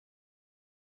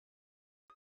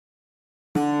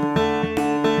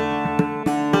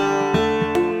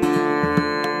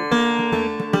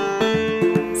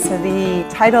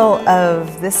title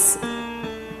of this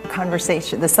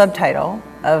conversation, the subtitle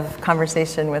of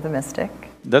Conversation with a Mystic.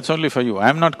 That's only for you.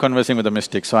 I'm not conversing with a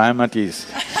mystic, so I'm at ease.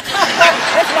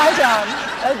 That's my job.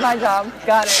 That's my job.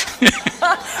 Got it.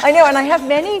 I know, and I have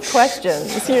many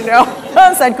questions, you know.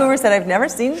 Sadhguru said, I've never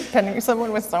seen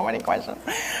someone with so many questions.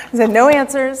 He said, no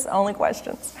answers, only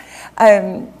questions.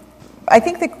 I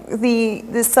think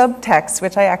the subtext,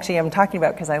 which I actually am talking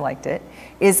about because I liked it,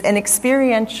 is an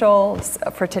experiential,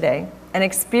 for today, an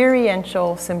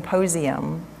experiential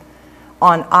symposium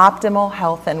on optimal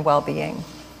health and well-being.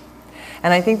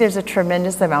 And I think there's a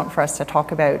tremendous amount for us to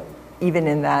talk about even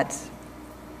in that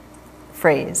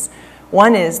phrase.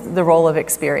 One is the role of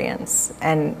experience.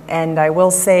 And I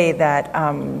will say that,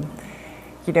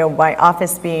 you know, my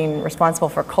office being responsible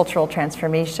for cultural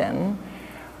transformation,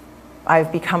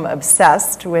 I've become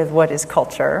obsessed with what is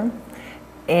culture.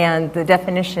 And the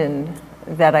definition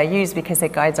that I use, because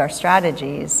it guides our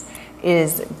strategies,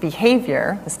 is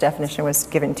behavior. This definition was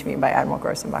given to me by Admiral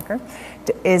Grossenbacher.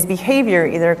 Is behavior,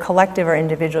 either collective or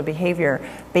individual behavior,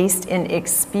 based in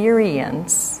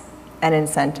experience and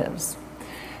incentives.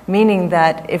 Meaning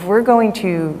that if we're going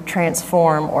to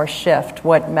transform or shift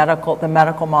what the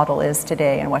medical model is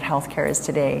today and what healthcare is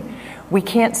today, we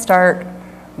can't start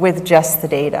with just the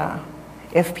data.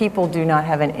 If people do not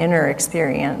have an inner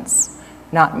experience,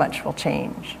 not much will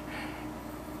change.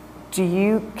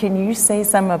 Can you say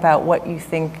some about what you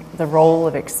think the role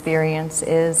of experience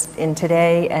is in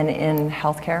today and in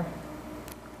healthcare?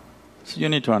 So you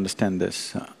need to understand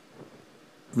this.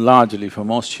 Largely for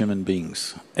most human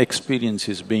beings, experience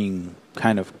is being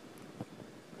kind of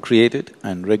created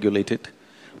and regulated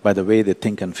by the way they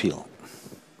think and feel.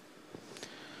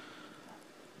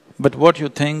 But what you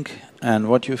think and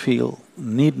what you feel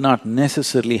need not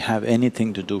necessarily have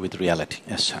anything to do with reality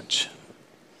as such.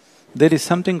 There is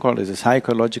something called as a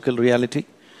psychological reality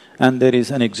and there is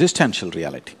an existential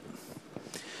reality.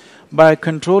 By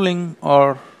controlling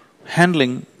or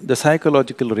handling the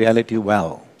psychological reality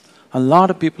well, a lot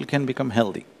of people can become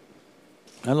healthy,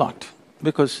 a lot,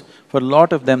 because for a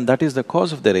lot of them that is the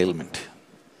cause of their ailment.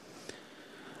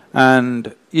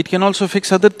 And it can also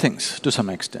fix other things to some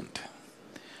extent.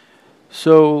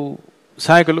 So,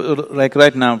 like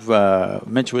right now,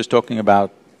 Mitch was talking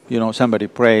about, you know, somebody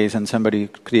prays and somebody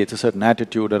creates a certain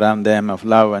attitude around them of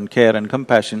love and care and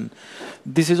compassion.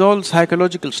 This is all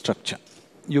psychological structure.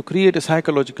 You create a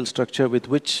psychological structure with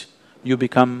which you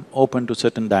become open to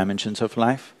certain dimensions of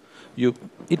life.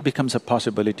 It becomes a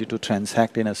possibility to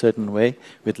transact in a certain way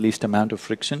with least amount of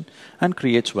friction and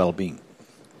creates well-being.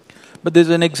 But there's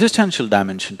an existential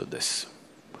dimension to this.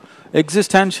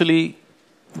 Existentially,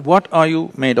 what are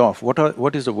you made of?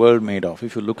 What is the world made of,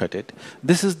 if you look at it?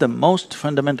 This is the most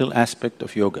fundamental aspect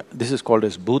of yoga. This is called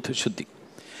as Bhuta Shuddhi.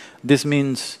 This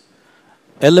means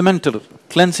elemental,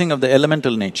 cleansing of the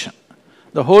elemental nature.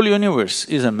 The whole universe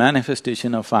is a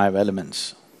manifestation of 5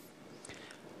 elements.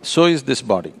 So is this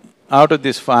body. Out of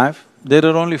these 5, there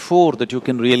are only 4 that you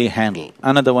can really handle.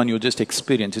 Another one you just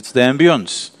experience, it's the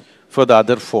ambience for the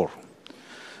other 4.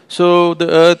 So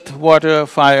the earth, water,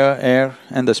 fire, air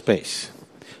and the space.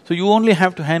 So you only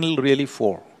have to handle really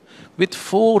 4. With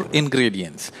 4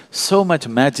 ingredients, so much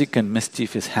magic and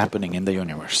mischief is happening in the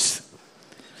universe.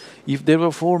 If there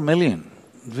were 4 million,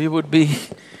 we would be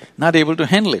not able to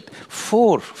handle it.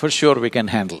 4 for sure we can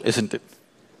handle, isn't it?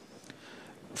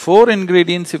 4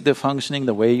 ingredients, if they're functioning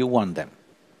the way you want them,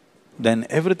 then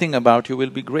everything about you will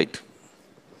be great.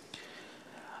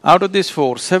 Out of these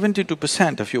 4,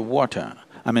 72% of your water,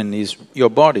 your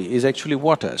body is actually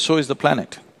water, so is the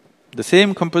planet. The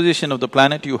same composition of the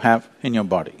planet you have in your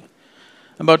body.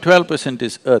 About 12%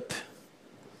 is earth,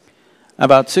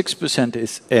 about 6%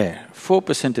 is air,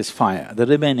 4% is fire, the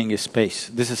remaining is space.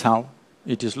 This is how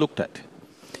it is looked at.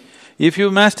 If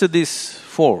you master these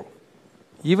 4,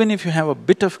 even if you have a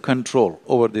bit of control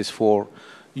over these 4,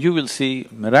 you will see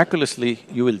miraculously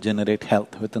you will generate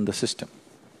health within the system.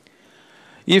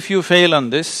 If you fail on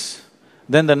this,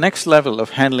 then the next level of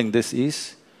handling this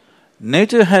is,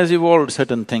 nature has evolved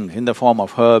certain things in the form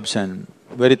of herbs and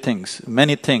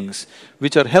many things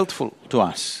which are healthful to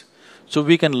us. So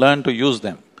we can learn to use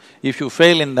them. If you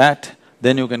fail in that,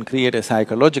 then you can create a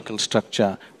psychological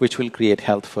structure which will create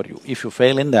health for you. If you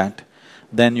fail in that,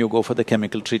 then you go for the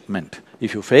chemical treatment.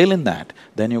 If you fail in that,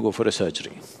 then you go for a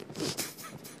surgery.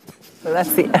 So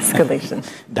that's the escalation.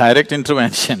 Direct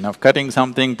intervention of cutting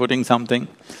something, putting something,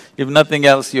 if nothing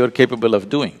else you're capable of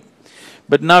doing.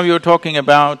 But now you're talking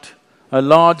about a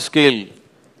large-scale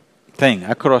thing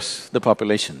across the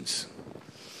populations.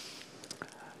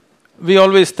 We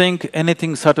always think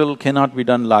anything subtle cannot be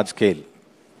done large-scale.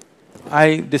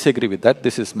 I disagree with that,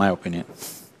 this is my opinion.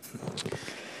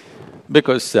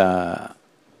 Because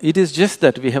it is just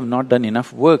that we have not done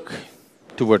enough work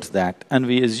towards that and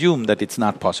we assume that it's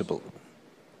not possible.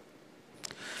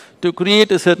 To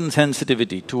create a certain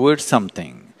sensitivity towards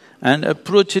something and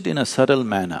approach it in a subtle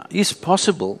manner is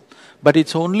possible, but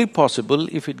it's only possible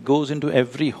if it goes into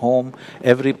every home,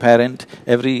 every parent,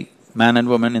 every man and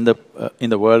woman in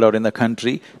the world or in the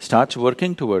country starts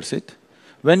working towards it.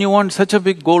 When you want such a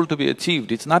big goal to be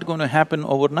achieved, it's not going to happen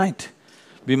overnight.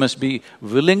 We must be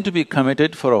willing to be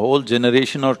committed for a whole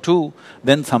generation or two,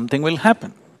 then something will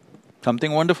happen.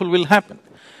 Something wonderful will happen.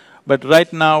 But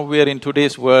right now, we are in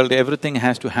today's world, everything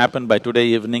has to happen by today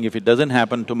evening. If it doesn't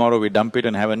happen, tomorrow we dump it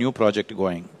and have a new project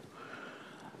going.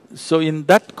 So in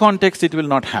that context, it will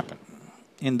not happen.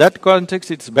 In that context,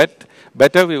 it's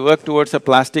better we work towards a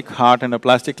plastic heart and a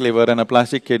plastic liver and a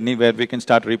plastic kidney where we can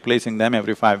start replacing them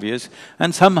every 5 years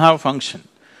and somehow function.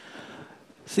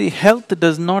 See, health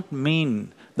does not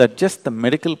mean that just the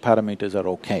medical parameters are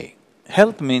okay.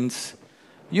 Health means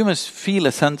you must feel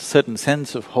a certain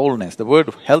sense of wholeness. The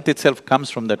word health itself comes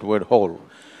from that word whole.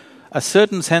 A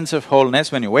certain sense of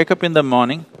wholeness, when you wake up in the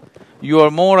morning, you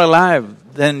are more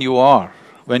alive than you are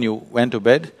when you went to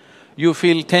bed. You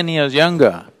feel 10 years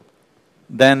younger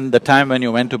than the time when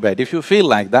you went to bed. If you feel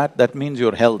like that, that means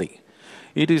you're healthy.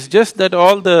 It is just that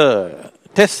all the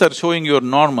tests are showing you're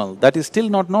normal, that is still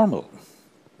not normal,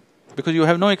 because you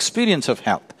have no experience of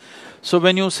health. So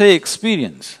when you say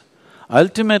experience,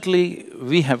 ultimately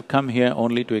we have come here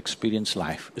only to experience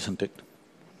life, isn't it?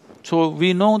 So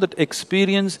we know that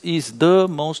experience is the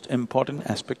most important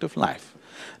aspect of life.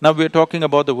 Now we're talking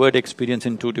about the word experience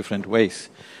in two different ways.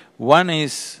 One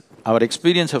is our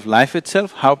experience of life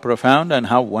itself, how profound and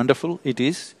how wonderful it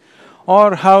is,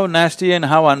 or how nasty and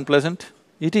how unpleasant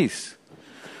it is.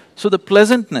 So the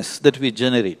pleasantness that we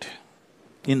generate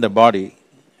in the body,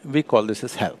 we call this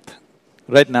as health.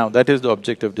 Right now, that is the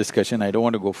object of discussion, I don't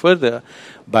want to go further,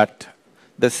 but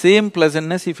the same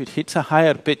pleasantness, if it hits a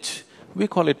higher pitch, we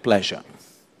call it pleasure.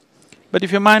 But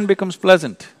if your mind becomes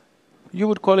pleasant, you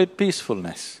would call it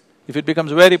peacefulness. If it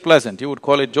becomes very pleasant, you would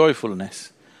call it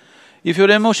joyfulness. If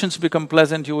your emotions become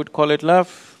pleasant, you would call it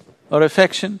love or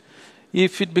affection.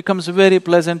 If it becomes very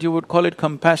pleasant, you would call it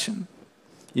compassion.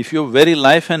 If your very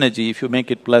life energy, if you make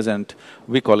it pleasant,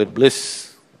 we call it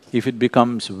bliss. If it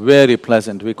becomes very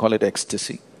pleasant, we call it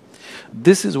ecstasy.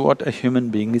 This is what a human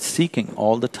being is seeking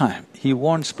all the time. He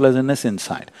wants pleasantness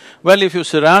inside. Well, if your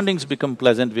surroundings become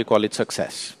pleasant, we call it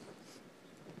success.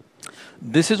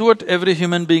 This is what every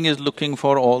human being is looking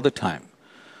for all the time.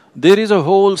 There is a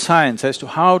whole science as to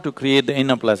how to create the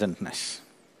inner pleasantness.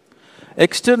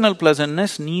 External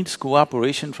pleasantness needs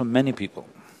cooperation from many people.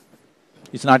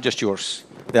 It's not just yours,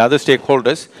 the other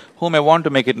stakeholders who may want to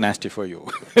make it nasty for you.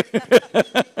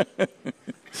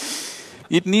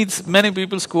 It needs many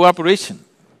people's cooperation,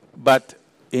 but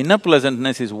inner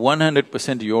pleasantness is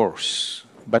 100% yours.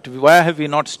 But why have we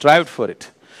not strived for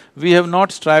it? We have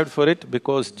not strived for it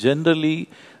because generally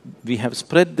we have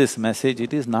spread this message,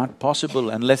 it is not possible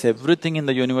unless everything in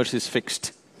the universe is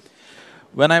fixed.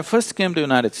 When I first came to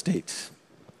United States,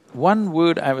 one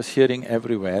word I was hearing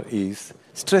everywhere is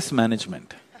stress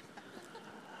management.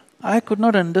 I could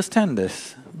not understand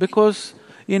this because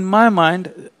in my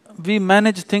mind, we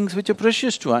manage things which are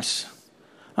precious to us.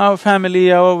 Our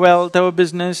family, our wealth, our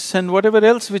business and whatever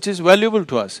else which is valuable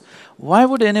to us. Why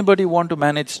would anybody want to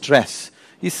manage stress?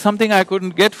 Is something I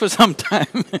couldn't get for some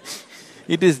time.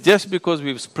 It is just because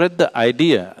we've spread the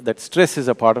idea that stress is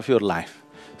a part of your life.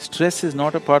 Stress is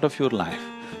not a part of your life.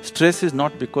 Stress is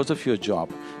not because of your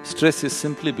job. Stress is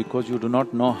simply because you do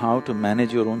not know how to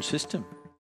manage your own system.